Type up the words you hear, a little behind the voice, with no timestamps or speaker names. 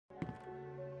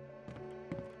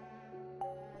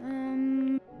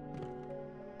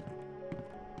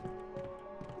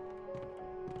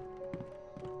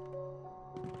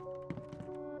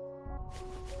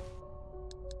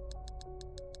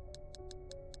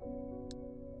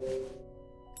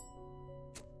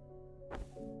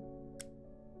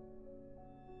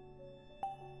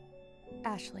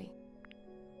Ashley.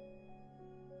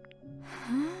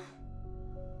 Huh?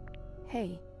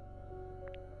 Hey.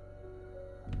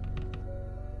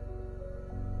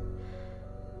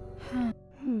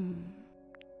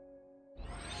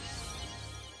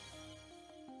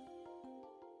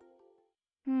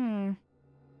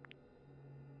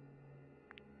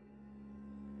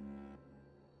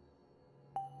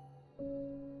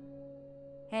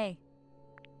 Hey.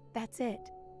 That's it.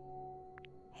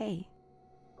 Hey.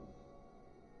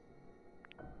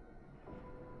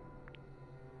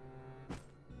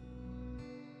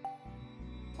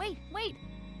 Wait!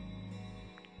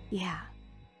 Yeah.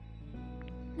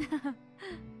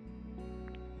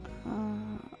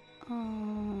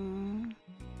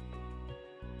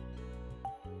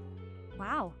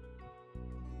 Wow.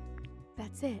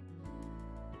 That's it.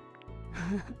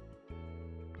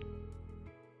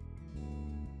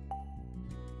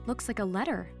 Looks like a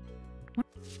letter.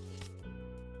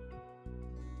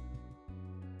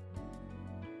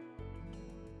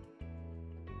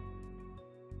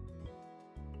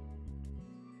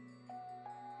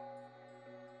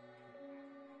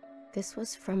 This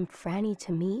was from Franny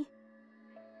to me?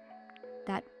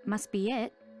 That must be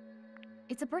it.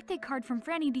 It's a birthday card from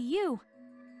Franny to you.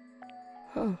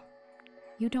 Huh.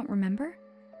 You don't remember?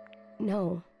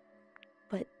 No.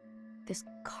 But this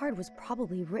card was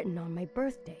probably written on my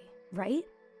birthday, right?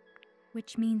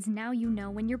 Which means now you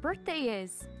know when your birthday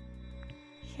is.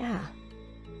 Yeah.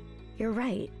 You're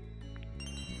right.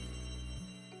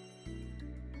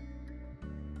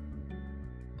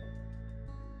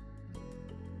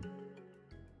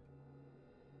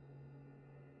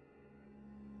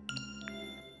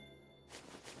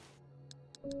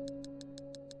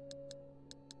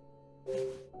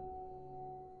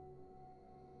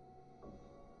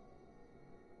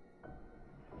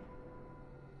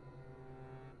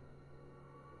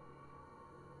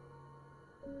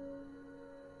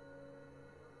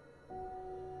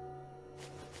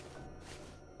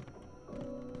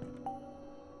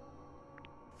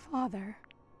 Father.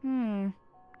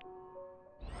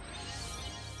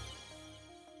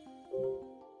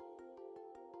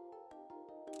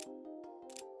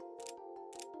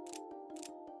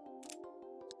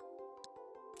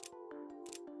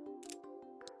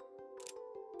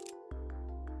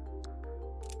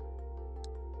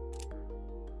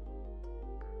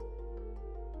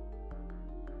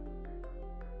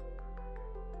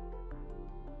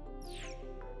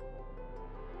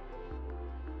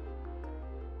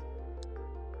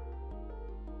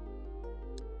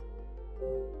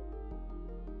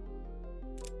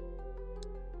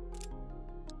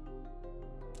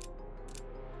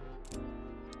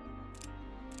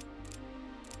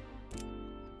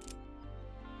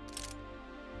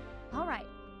 All right.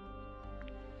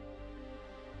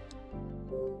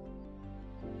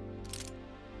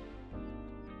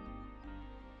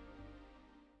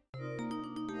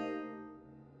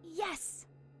 Yes!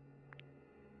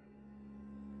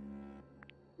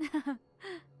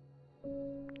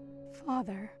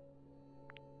 Father.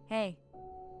 Hey.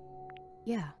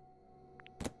 Yeah.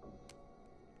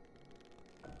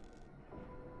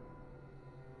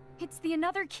 It's the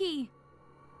another key.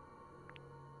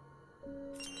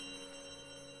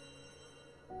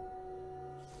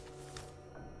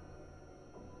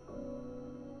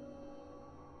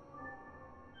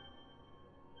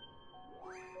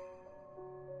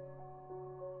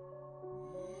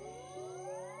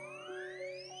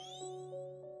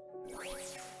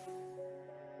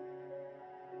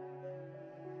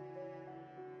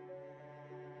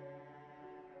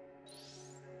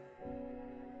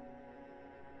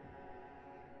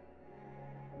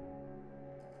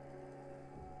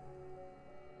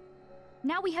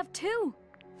 Now we have two.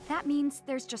 That means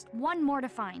there's just one more to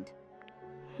find.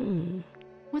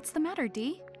 What's the matter,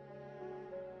 Dee?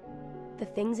 The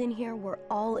things in here were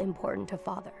all important to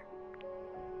Father.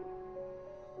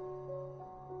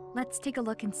 Let's take a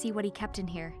look and see what he kept in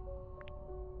here.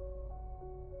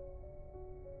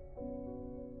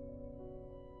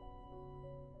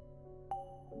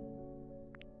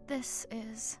 This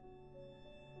is...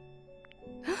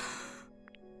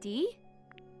 Dee?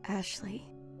 Ashley.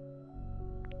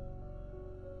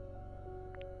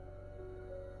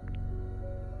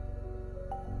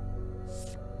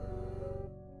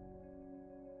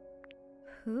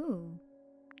 Who?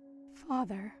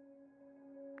 Father.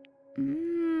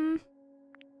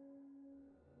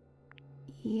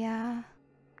 Yeah.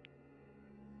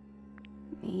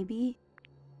 Maybe.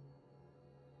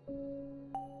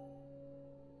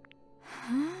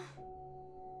 Huh?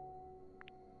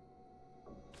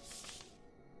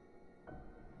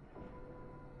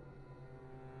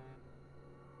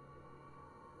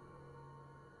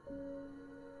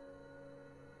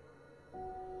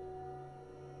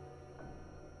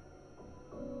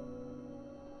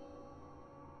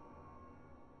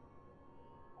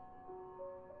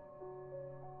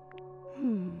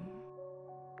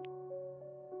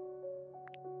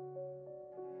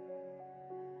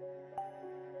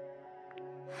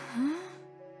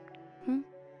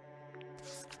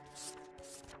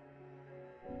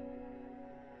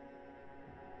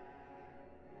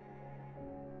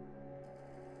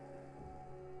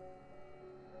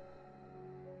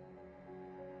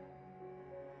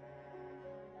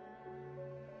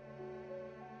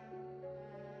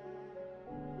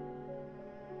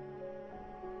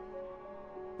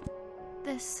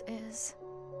 this is...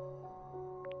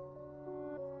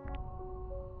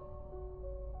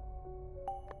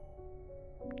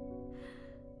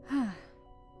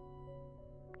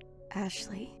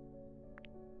 Ashley.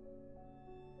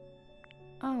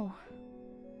 Oh.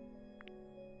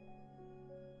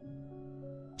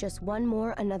 Just one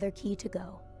more, another key to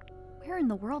go. Where in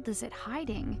the world is it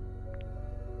hiding?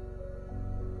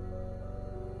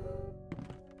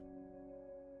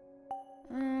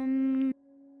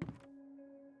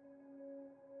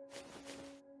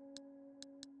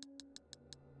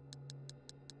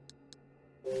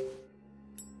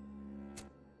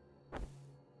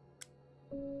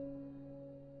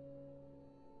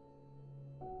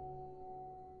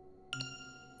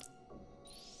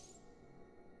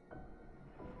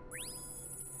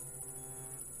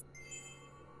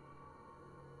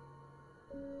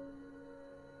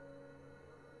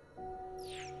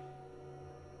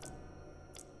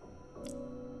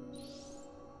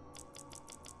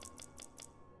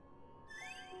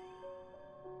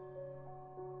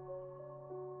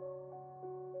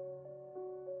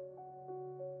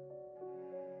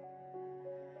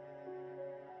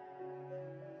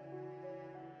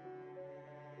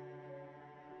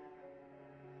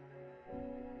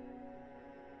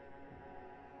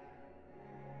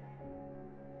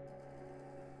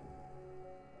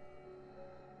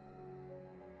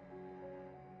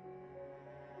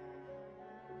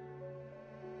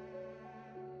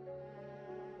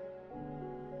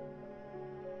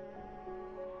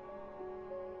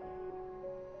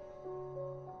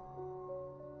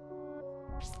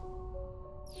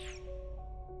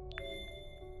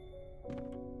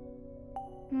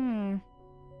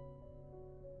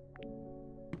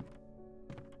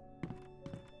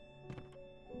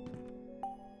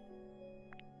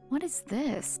 What is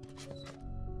this?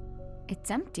 It's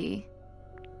empty.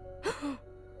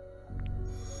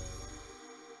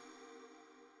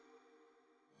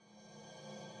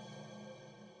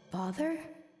 Father?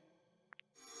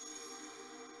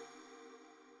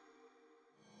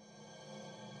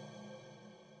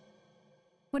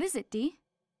 What is it, Dee?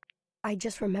 I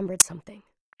just remembered something.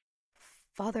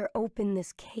 Father opened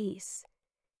this case.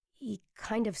 He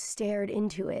kind of stared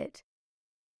into it.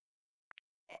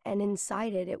 And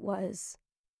inside it, it was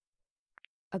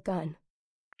a gun.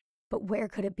 But where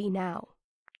could it be now?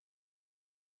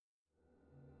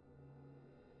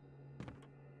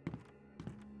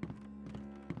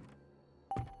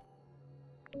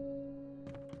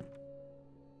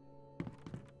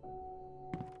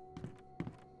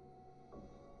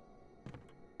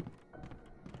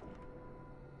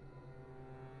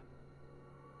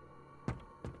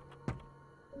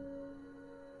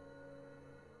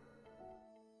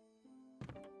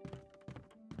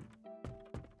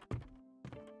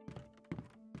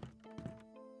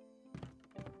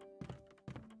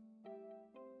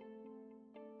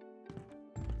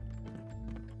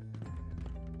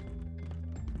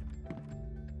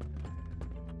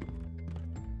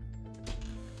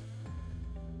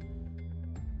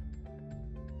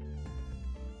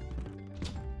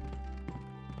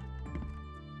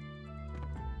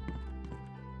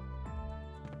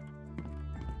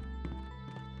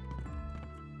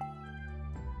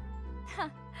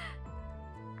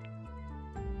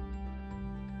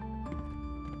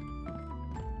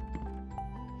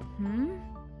 Hmm?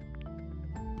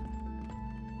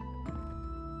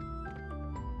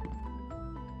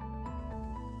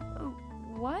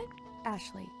 What?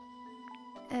 Ashley.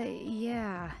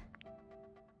 Yeah.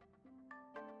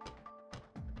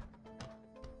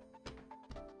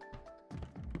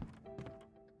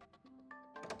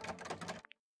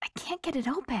 I can't get it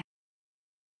open.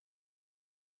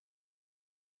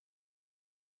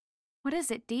 What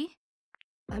is it, Dee?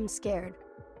 I'm scared.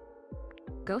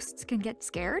 Ghosts can get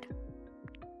scared?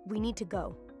 We need to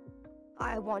go.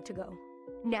 I want to go.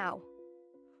 Now.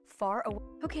 Far away.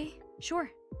 Okay, sure.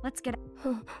 Let's get...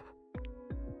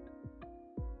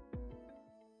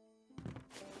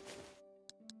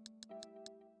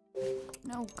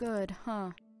 No good,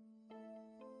 huh?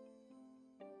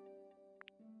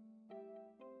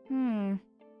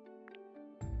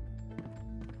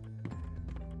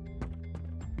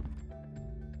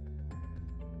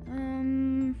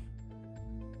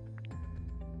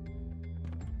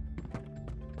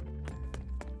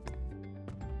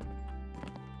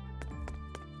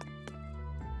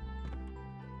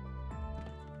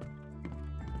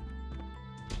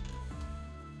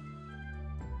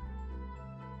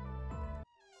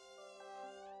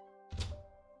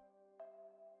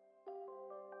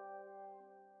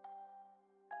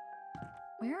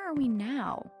 Where are we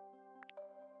now?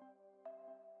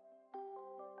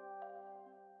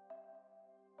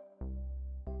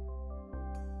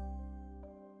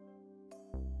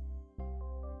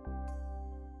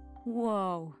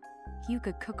 Whoa. You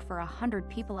could cook for 100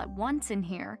 people at once in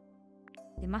here.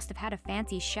 They must have had a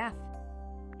fancy chef.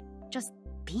 Just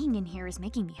being in here is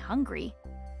making me hungry.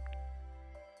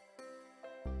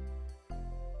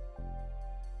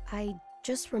 I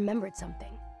just remembered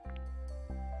something.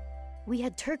 We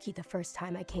had turkey the first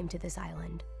time I came to this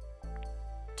island.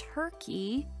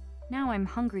 Turkey? Now I'm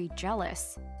hungry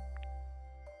jealous.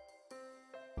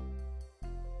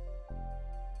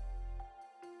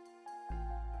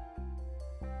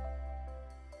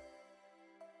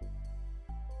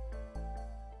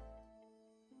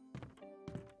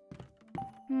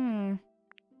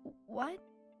 What?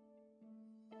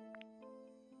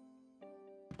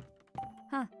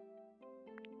 Huh.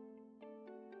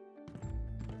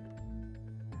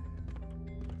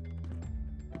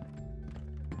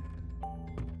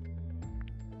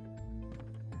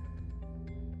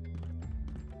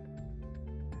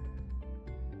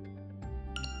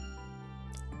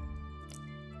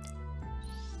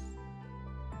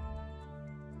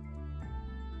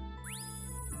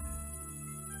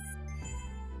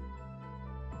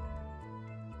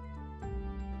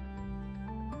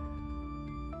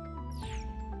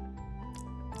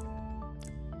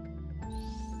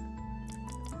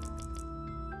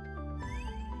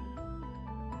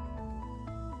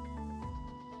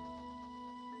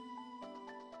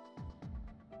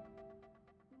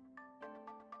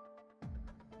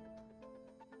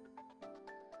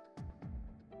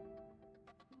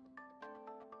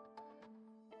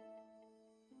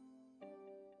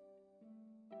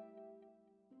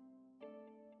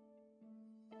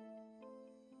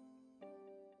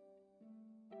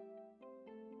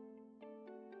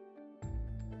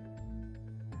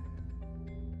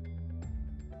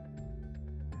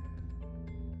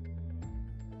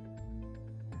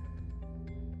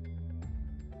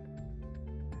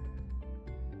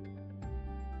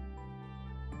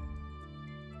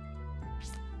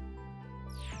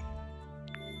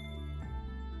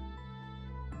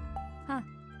 Huh.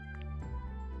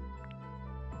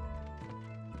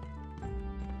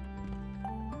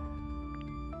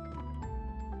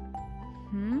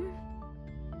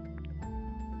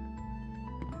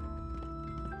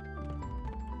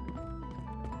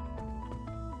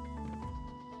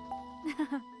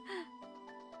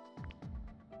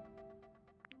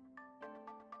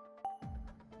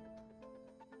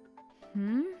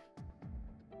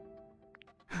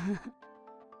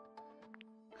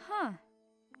 Huh.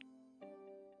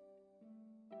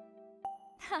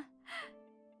 Huh.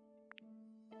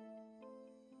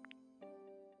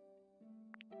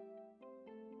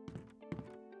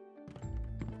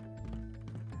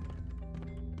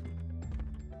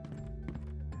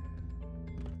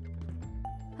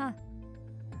 Huh.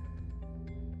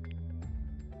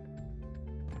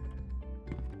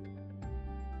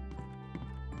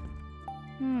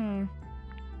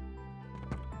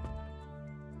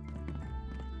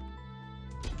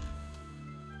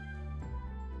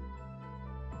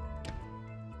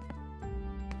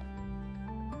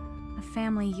 A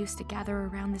family used to gather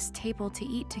around this table to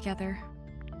eat together.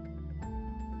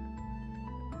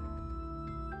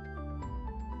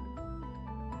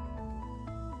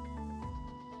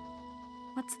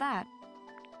 What's that?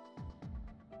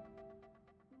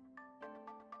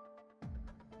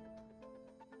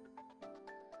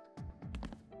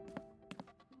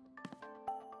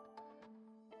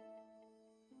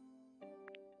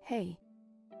 Hey.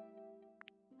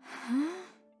 Huh?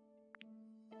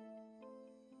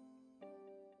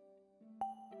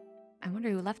 I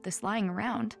wonder who left this lying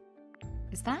around.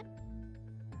 Is that?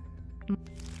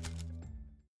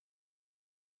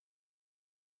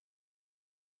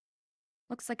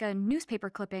 Looks like a newspaper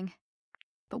clipping.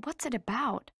 But what's it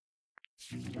about?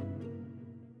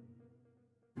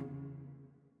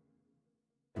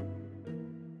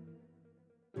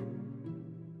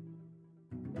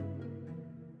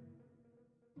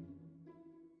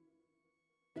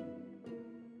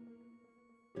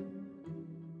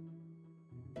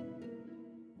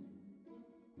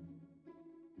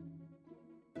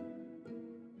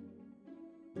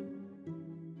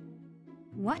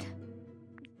 What?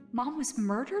 Mom was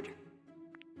murdered?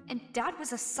 And Dad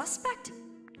was a suspect?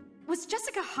 Was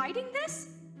Jessica hiding this?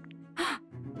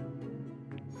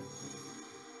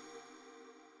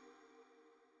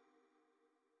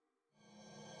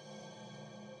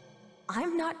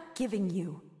 I'm not giving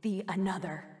you the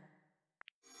another.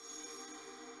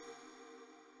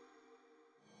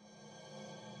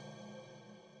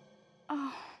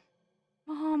 Oh,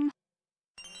 Mom.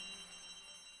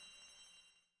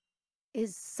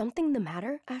 Is something the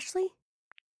matter, Ashley?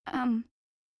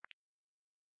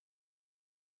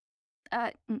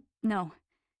 No.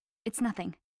 It's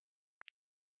nothing.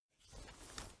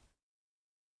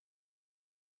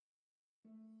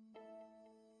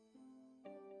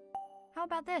 How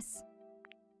about this?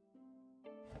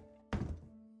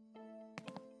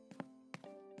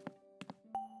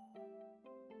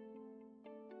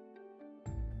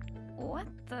 What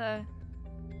the?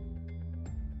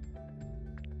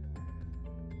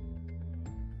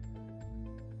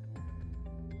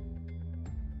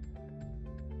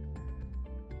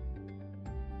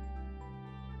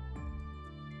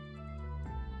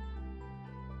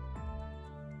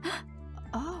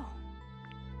 Oh.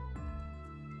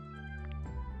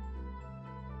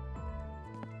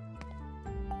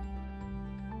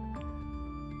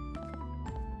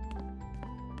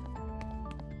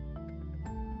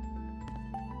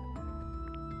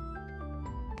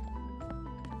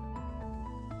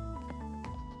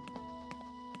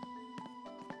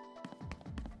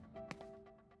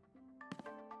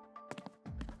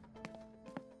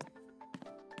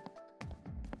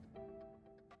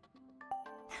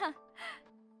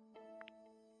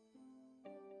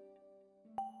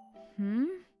 Hmm?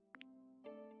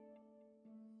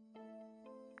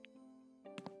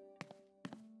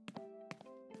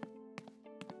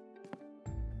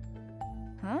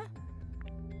 Huh?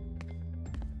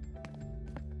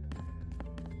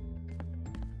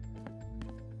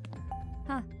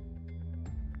 Huh?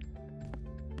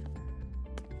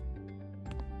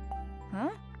 Huh?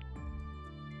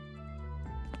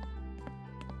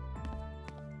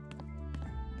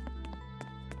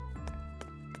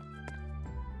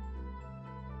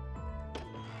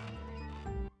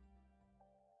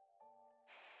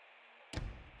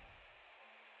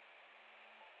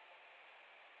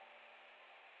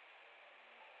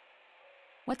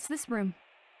 What's this room?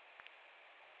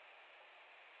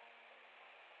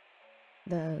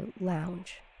 The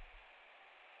lounge.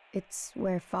 It's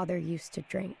where Father used to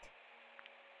drink.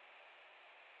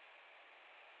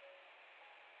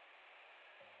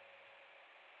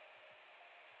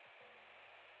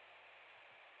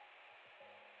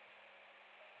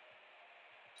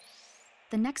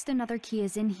 The next another key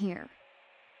is in here.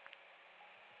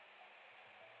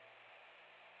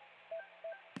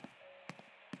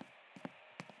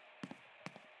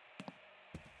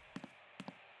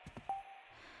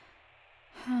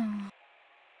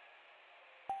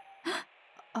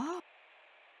 Oh.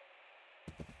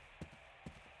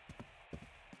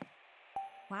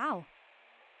 Wow.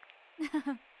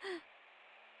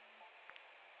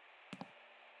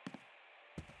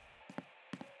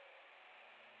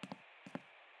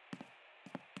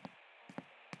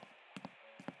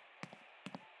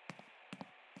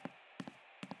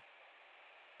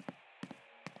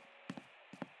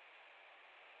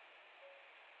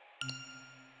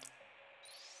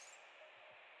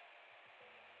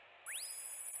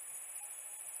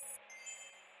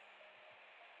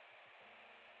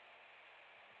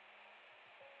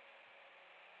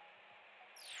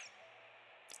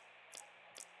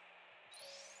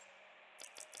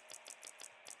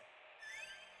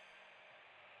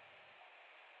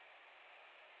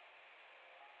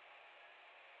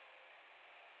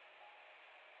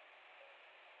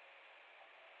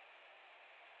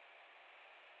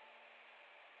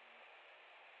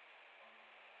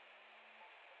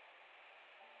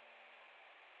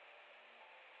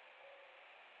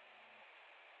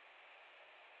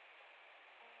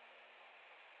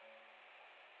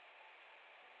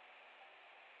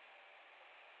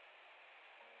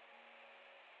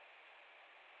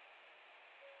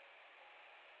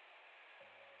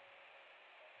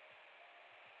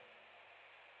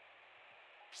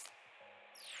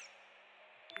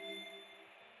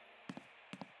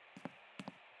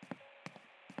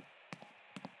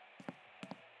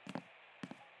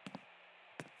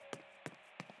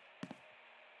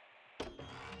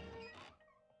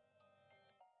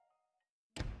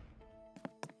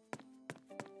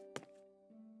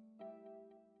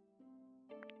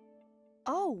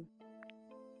 Oh.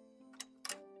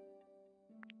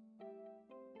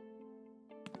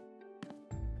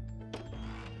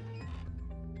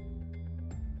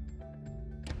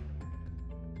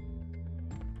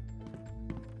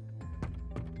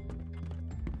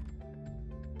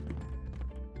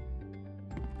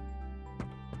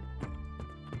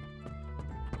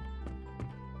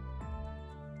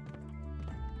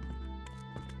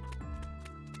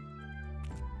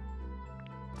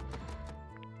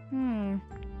 Hmm.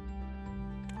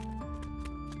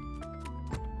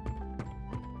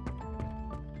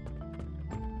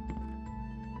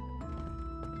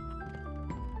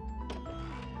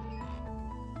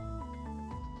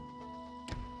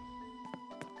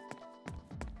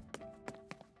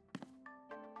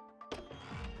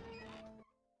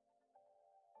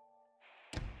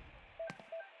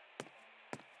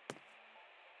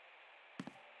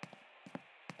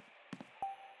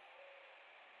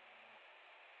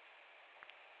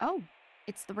 Oh,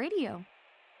 it's the radio.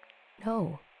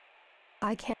 No,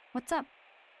 I can't. What's up?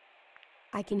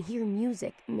 I can hear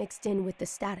music mixed in with the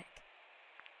static.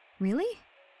 Really?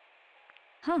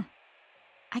 Huh.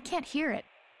 I can't hear it.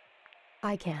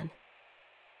 I can.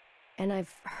 And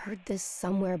I've heard this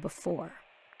somewhere before.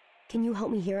 Can you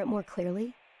help me hear it more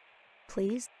clearly?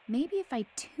 Please? Maybe if I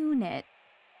tune it.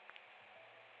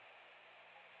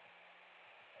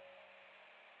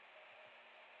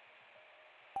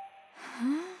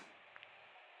 Huh?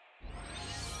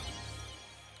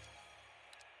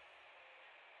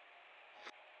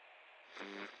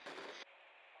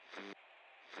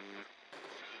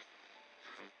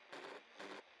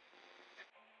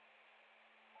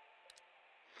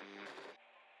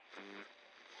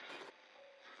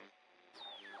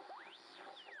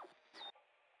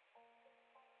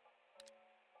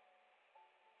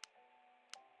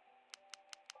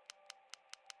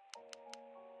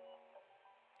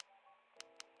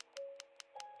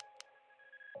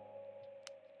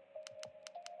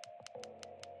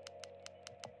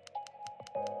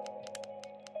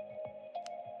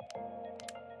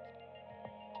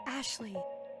 Ashley.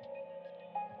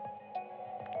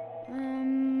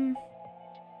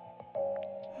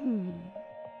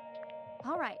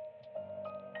 All right.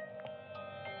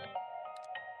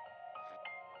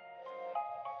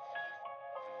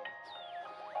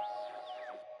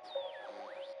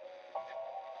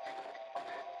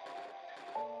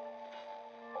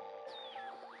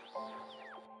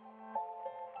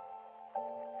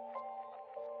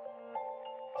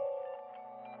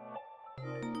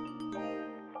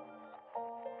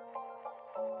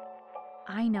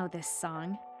 I know this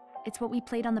song. It's what we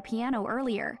played on the piano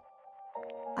earlier.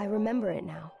 I remember it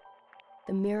now.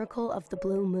 The Miracle of the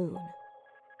Blue Moon.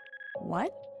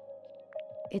 What?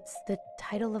 It's the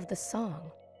title of the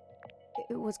song.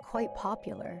 It was quite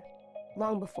popular,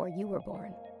 long before you were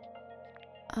born.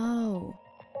 Oh.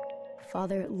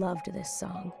 Father loved this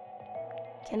song.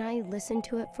 Can I listen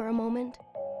to it for a moment?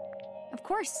 Of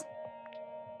course.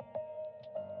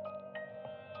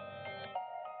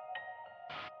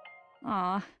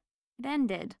 Aw, it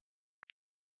ended.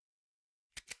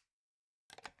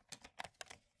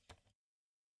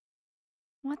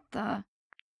 What the?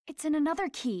 It's in another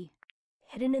key.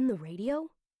 Hidden in the radio?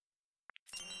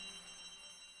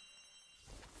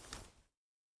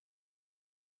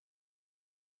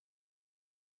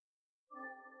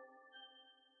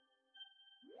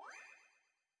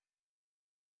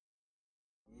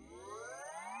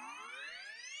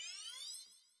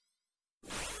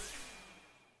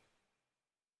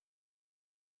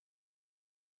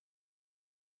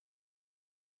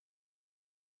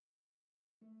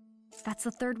 That's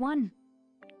the third one.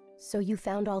 So you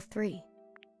found all three?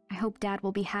 I hope Dad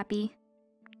will be happy.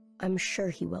 I'm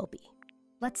sure he will be.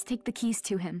 Let's take the keys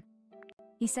to him.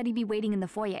 He said he'd be waiting in the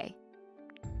foyer.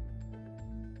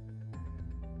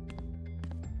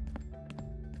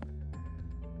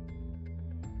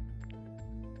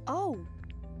 Oh!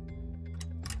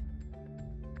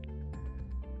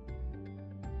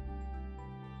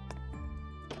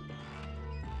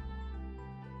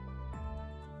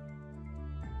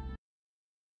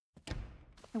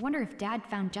 I wonder if Dad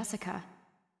found Jessica.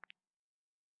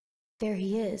 There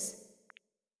he is.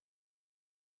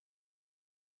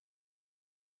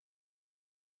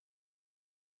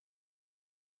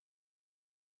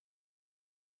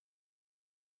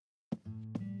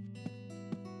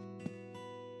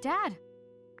 Dad!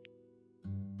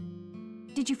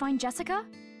 Did you find Jessica?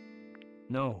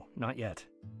 No, not yet.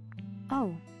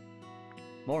 Oh.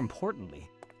 More importantly,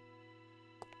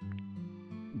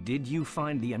 did you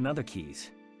find the another keys?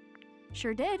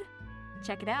 Sure did.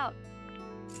 Check it out.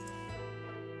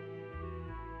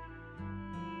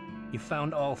 You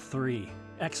found all three.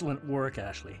 Excellent work,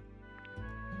 Ashley.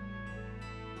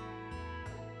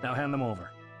 Now hand them over.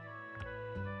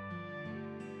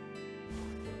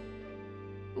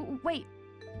 Wait.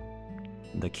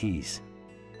 The keys.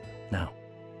 Now.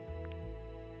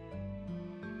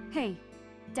 Hey,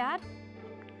 Dad?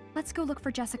 Let's go look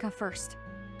for Jessica first.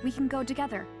 We can go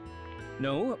together.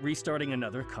 No, restarting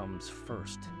another comes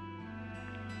first.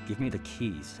 Give me the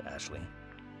keys, Ashley.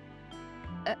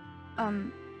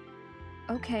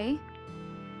 Okay.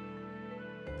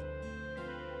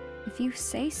 If you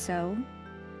say so.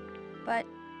 But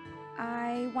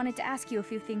I wanted to ask you a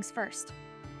few things first.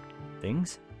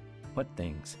 Things? What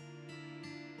things?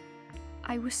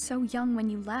 I was so young when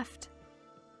you left.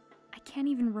 I can't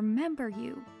even remember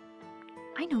you.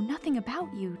 I know nothing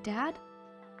about you, Dad.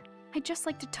 I'd just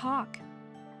like to talk.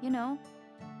 You know?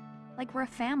 Like we're a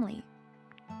family.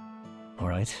 All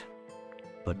right.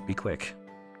 But be quick.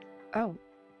 Oh,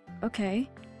 okay.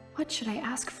 What should I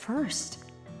ask first?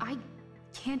 I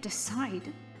can't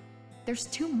decide. There's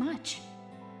too much.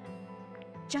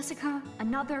 Jessica,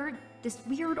 another, this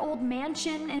weird old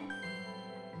mansion, and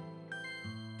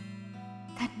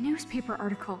that newspaper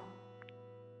article.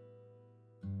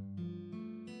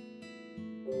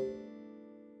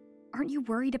 Aren't you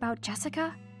worried about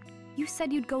Jessica? You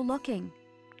said you'd go looking.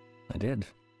 I did.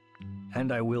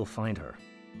 And I will find her.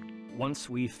 Once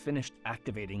we've finished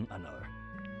activating another.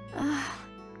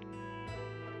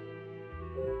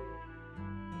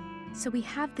 So we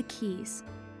have the keys.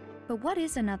 But what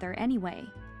is another anyway?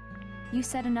 You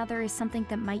said another is something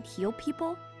that might heal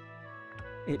people?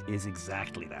 It is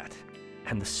exactly that.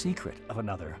 And the secret of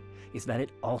another is that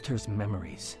it alters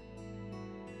memories.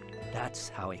 That's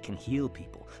how it can heal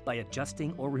people, by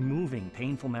adjusting or removing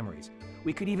painful memories.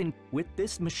 We could even, with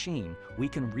this machine, we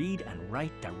can read and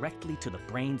write directly to the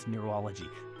brain's neurology,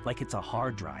 like it's a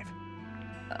hard drive.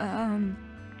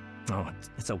 Oh,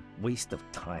 it's a waste of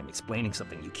time explaining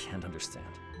something you can't understand.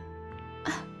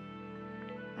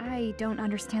 I don't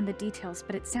understand the details,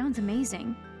 but it sounds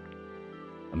amazing.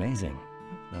 Amazing.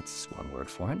 That's one word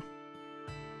for it.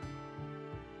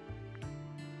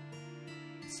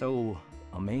 So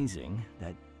amazing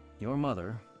that your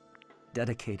mother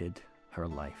dedicated her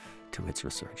life to its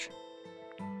research.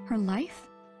 Her life?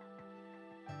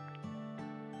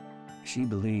 She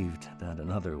believed that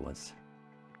another was...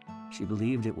 She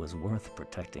believed it was worth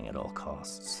protecting at all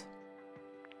costs.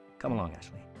 Come along,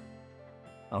 Ashley.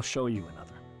 I'll show you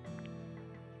another.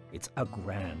 It's a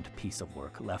grand piece of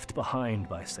work left behind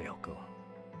by Sayoko.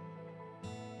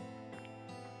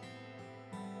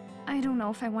 I don't know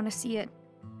if I want to see it.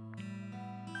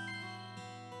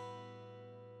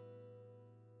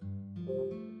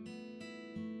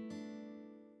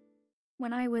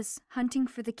 When I was hunting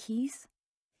for the keys,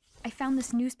 I found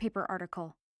this newspaper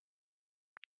article.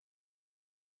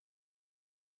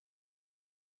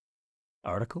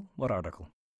 Article? What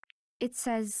article? It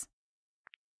says...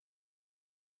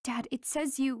 Dad, it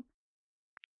says you...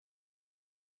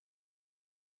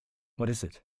 What is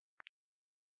it?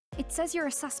 It says you're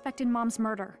a suspect in Mom's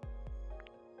murder.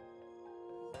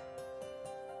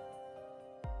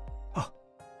 Oh.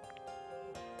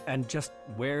 And just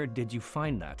where did you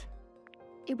find that?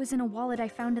 It was in a wallet I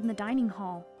found in the dining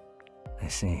hall. I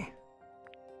see.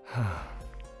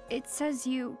 It says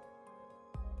you...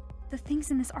 The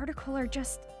things in this article are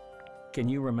just... Can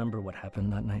you remember what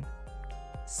happened that night?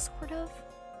 Sort of.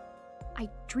 I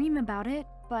dream about it,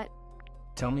 but...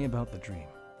 Tell me about the dream.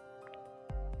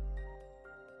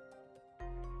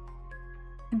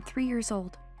 I'm 3 years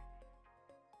old.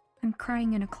 I'm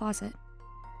crying in a closet.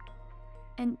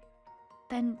 And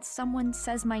then someone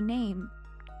says my name.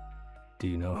 Do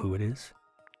you know who it is?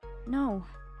 No.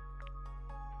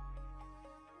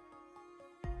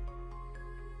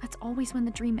 That's always when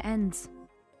the dream ends.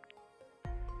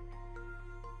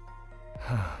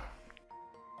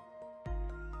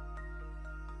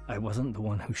 I wasn't the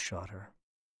one who shot her.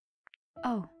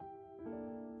 Oh.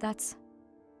 That's...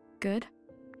 good?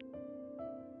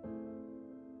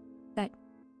 That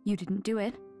you didn't do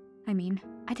it. I mean,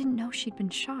 I didn't know she'd been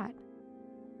shot.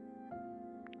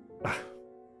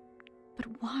 But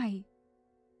why?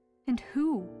 And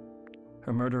who?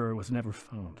 Her murderer was never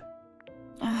found.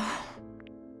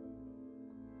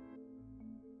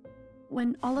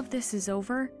 When all of this is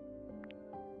over...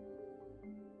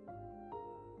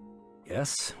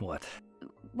 Yes? What?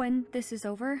 When this is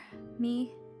over,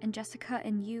 me and Jessica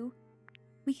and you,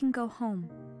 we can go home.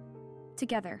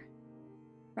 Together.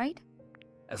 Right?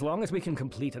 As long as we can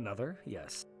complete another,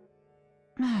 yes.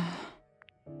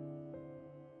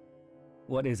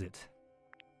 What is it?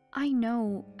 I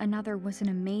know another was an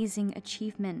amazing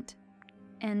achievement,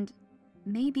 and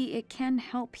maybe it can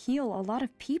help heal a lot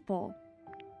of people.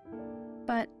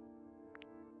 But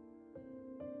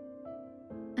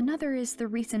another is the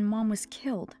reason Mom was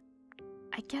killed.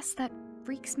 I guess that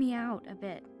freaks me out a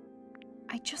bit.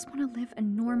 I just want to live a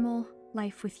normal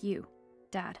life with you,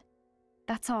 Dad.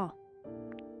 That's all.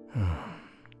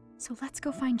 So let's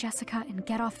go find Jessica and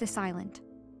get off this island.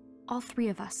 All 3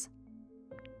 of us.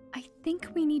 I think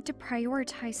we need to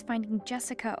prioritize finding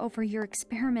Jessica over your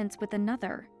experiments with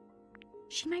another.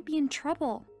 She might be in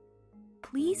trouble.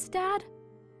 Please, Dad?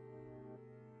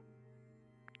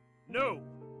 No!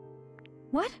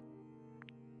 What?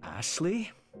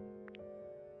 Ashley?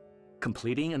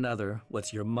 Completing another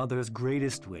was your mother's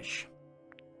greatest wish.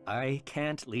 I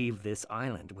can't leave this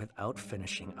island without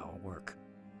finishing our work.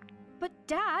 But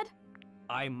Dad...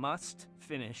 I must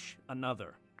finish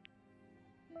another.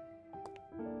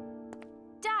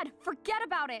 Dad, forget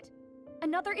about it!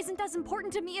 Another isn't as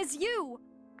important to me as you!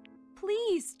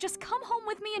 please, just come home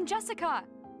with me and Jessica.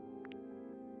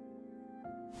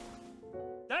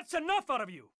 That's enough out of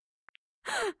you!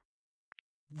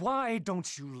 Why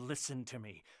don't you listen to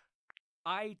me?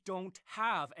 I don't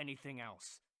have anything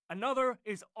else. Another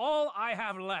is all I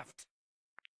have left.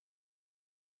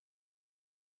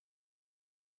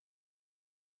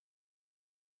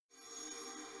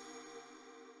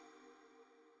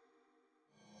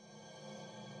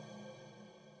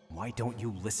 Why don't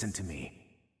you listen to me?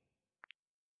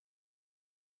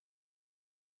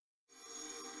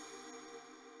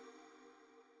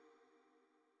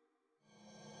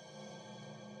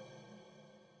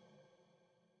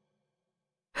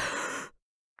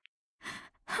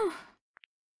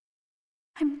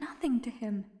 I'm nothing to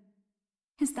him.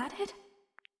 Is that it?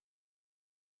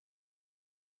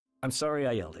 I'm sorry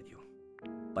I yelled at you,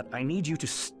 but I need you to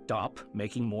stop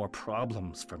making more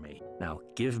problems for me. Now,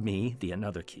 give me the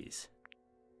another keys.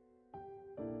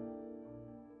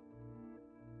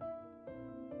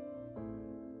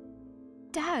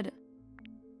 Dad!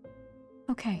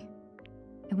 Okay.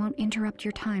 I won't interrupt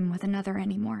your time with another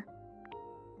anymore.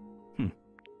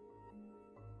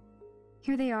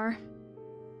 Here they are.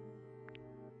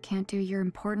 Can't do your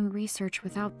important research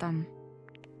without them.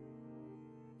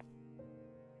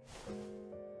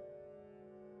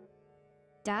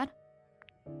 Dad?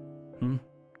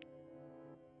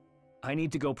 I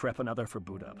need to go prep another for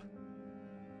boot up.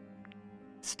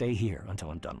 Stay here until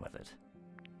I'm done with it.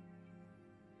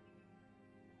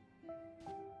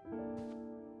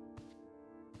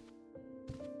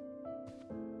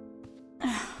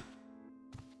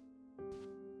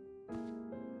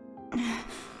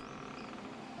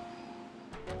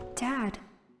 Dad,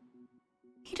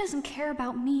 he doesn't care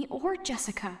about me or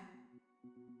Jessica.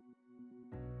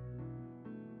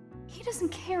 He doesn't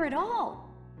care at all.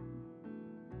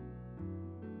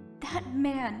 That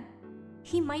man,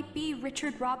 he might be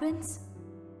Richard Robins,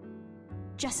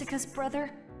 Jessica's brother,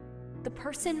 the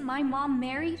person my mom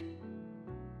married,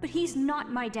 but he's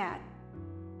not my dad.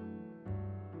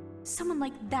 Someone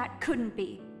like that couldn't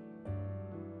be.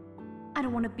 I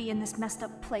don't want to be in this messed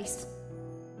up place.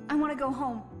 I want to go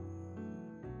home.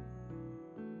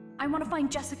 I want to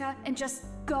find Jessica and just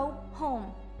go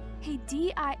home. Hey,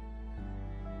 Dee, I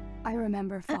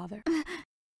remember, Father.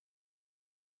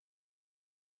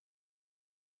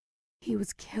 He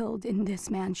was killed in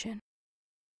this mansion.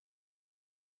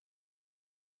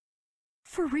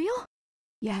 For real?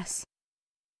 Yes.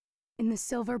 In the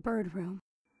Silver Bird room.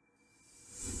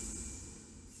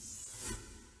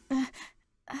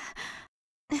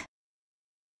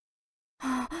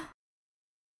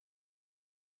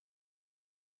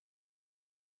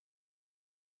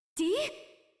 Dee?